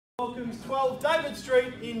Welcomes 12 David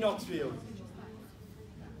Street in Knoxfield.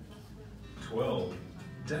 12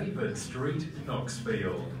 David Street,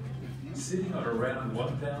 Knoxfield. Sitting on around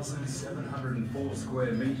 1,704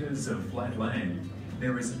 square metres of flat land,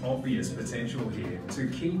 there is obvious potential here to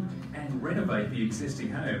keep and renovate the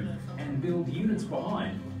existing home and build units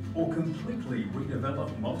behind, or completely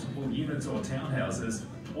redevelop multiple units or townhouses,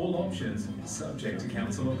 all options subject to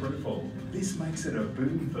council approval. This makes it a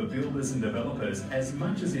boom for builders and developers as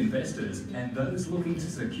much as investors and those looking to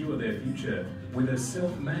secure their future with a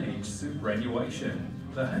self-managed superannuation.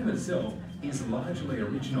 The home itself is largely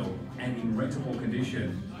original and in rentable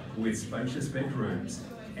condition, with spacious bedrooms,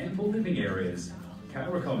 ample living areas,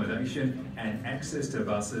 car accommodation and access to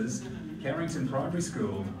buses, Carrington Primary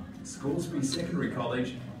School, Scoresby Secondary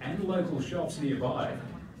College and local shops nearby,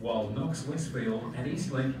 while Knox Westfield and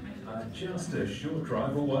Eastlink are just a short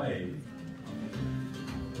drive away.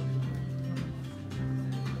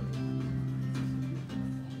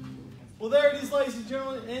 Well, there it is, ladies and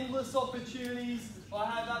gentlemen, endless opportunities. I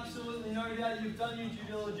have absolutely no doubt you've done your due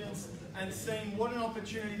diligence and seen what an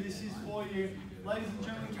opportunity this is for you. Ladies and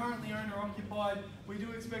gentlemen, currently owner occupied. We do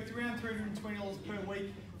expect around $320 per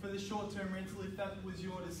week for the short-term rental if that was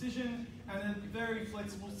your decision, and a very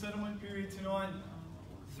flexible settlement period tonight.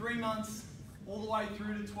 3 months all the way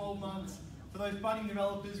through to 12 months. For those budding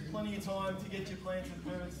developers, plenty of time to get your plans and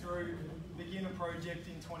permits through, begin a project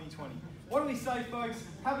in 2020. What do we say, folks?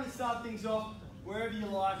 Happy to start things off wherever you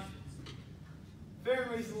like.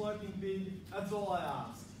 Very reasonable opening bid, that's all I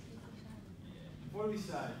ask. What do we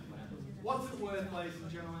say? What's it worth, ladies and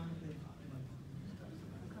gentlemen?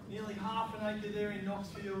 Nearly half an acre there in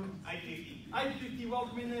Knoxfield. $850. $850,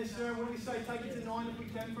 welcome in there, sir. What do we say? Take it to 9 if we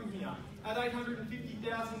can from here. At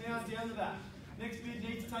 $850,000 now down the back. Next bid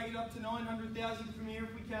needs to take it up to $900,000 from here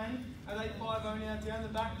if we can. At $850 now down the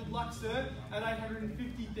back. Good luck, sir. At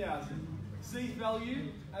 $850,000. C's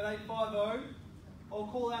value at $850. I'll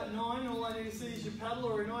call out 9. All I need to see is your paddle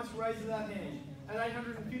or a nice raise of that hand. At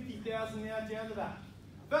 $850,000 now down the back.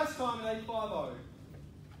 First time at $850.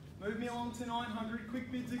 Move me along to 900.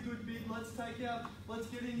 Quick bid's a good bid. Let's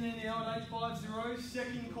get in there now at $850.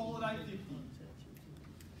 Second call at $850.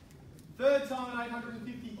 Third time at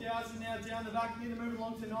 $850,000 now down the back. Need to move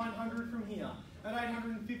along to 900 from here. At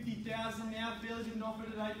 $850,000 now, fairly good offer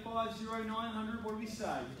at $850, 900. What do we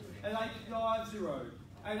say? At $850.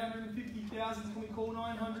 850,000, can we call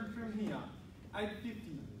 900 from here?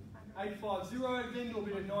 850, 850, then you'll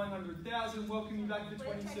bid at 900,000. Welcome you back to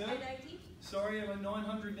 20, sir. Sorry, I'm at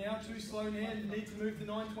 900 now, too slow now. You need to move to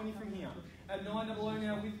 920 from here. At 900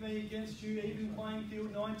 now with me against you, even playing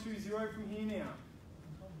field, 920 from here now.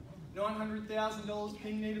 $900,000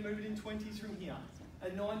 ping, need to move it in 20s from here.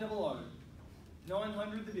 At 900,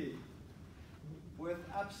 900 the bid. Worth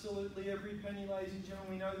absolutely every penny, ladies and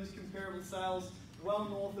gentlemen. We know there's comparable sales well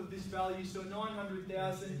north of this value, so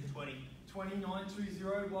 900,000.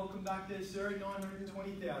 920. Welcome back there, sir.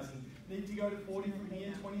 920,000. Need to go to 40 from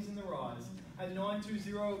here. 20's in the rise. At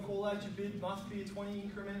 920, I'll call out your bid. Must be a 20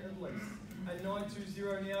 increment at least. At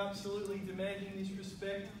 920 now, absolutely demanding this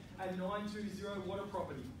respect. At 920, what a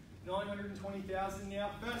property. 920,000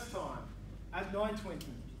 now. First time at 920.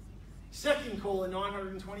 Second call at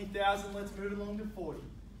 920,000. Let's move it along to 40.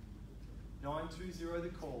 920 the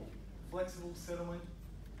call. Flexible settlement,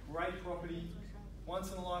 great property,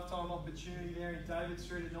 once in a lifetime opportunity there in David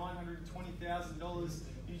Street at $920,000.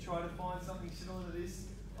 You try to find something similar to this,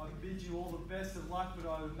 I bid you all the best of luck, but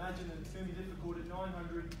I would imagine that it's going to be difficult at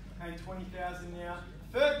 $920,000 now.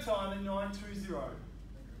 Third time at 920.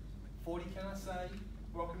 40, can I say?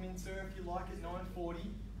 Welcome in, sir, if you like, at 940.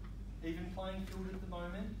 Even playing field at the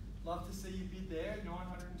moment. Love to see you bid there at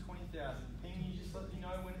 920,000. Can you just let me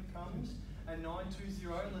know when it comes? At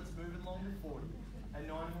 920, let's move it along to 40. At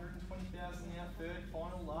 920,000 now, third,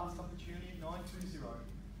 final, last opportunity at 920.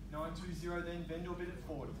 920, then vendor bid at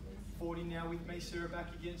 40. 40 now with me, sir,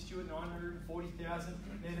 back against you at 940,000.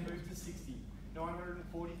 Then to move to 60.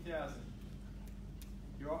 940,000.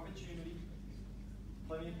 Your opportunity.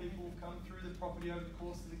 Plenty of people have come through the property over the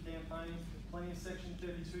course of the campaign. Plenty of Section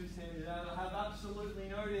 32 handed out. I have absolutely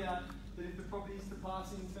no doubt that if the property is to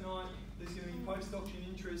pass in tonight, there's going to be post-auction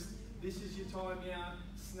interest. This is your time now.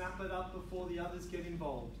 Snap it up before the others get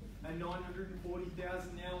involved. At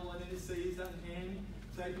 940,000 now, all I need to see is that hand.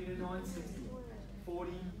 Take me to 960.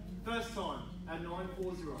 40. First time at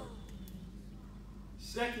 940.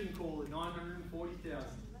 Second call at 940,000.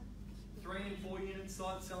 3 and 4 unit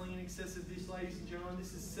site selling in excess of this, ladies and gentlemen.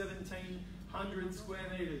 This is 1,700 square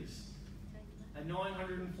metres. At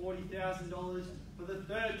 $940,000 for the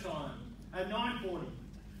third time. At 940.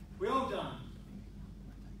 We all done.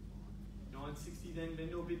 960 then,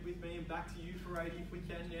 vendor bid with me, and back to you for 80 if we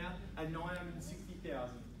can now, at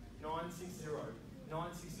 960,000. 960.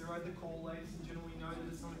 960 the call, ladies and gentlemen. We know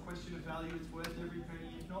that it's not a question of value, it's worth every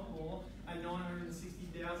penny, if not more, at $960,000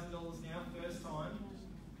 now, first time.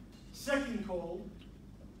 Second call,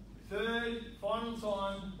 third, final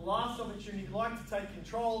time, last opportunity, like to take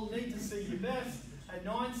control, need to see your best. At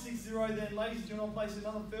 960 then, ladies and gentlemen, I'll place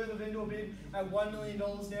another further vendor bid at $1 million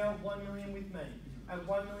now, $1 million with me. At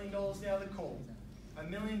 $1 million now, the call. $1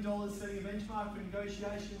 million setting a benchmark for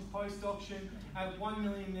negotiations post-auction at $1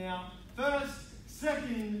 million now. First,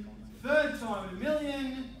 second, third time at $1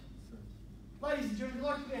 million. Ladies and gentlemen, we'd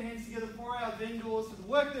like to put our hands together for our vendors for the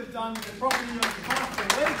work they've done with the property over the past 2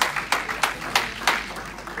 weeks.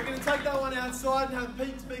 We're going to take that one outside and have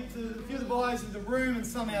Pete speak to a few of the buyers in the room and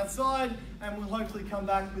some outside, and we'll hopefully come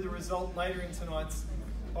back with a result later in tonight's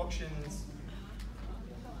auctions.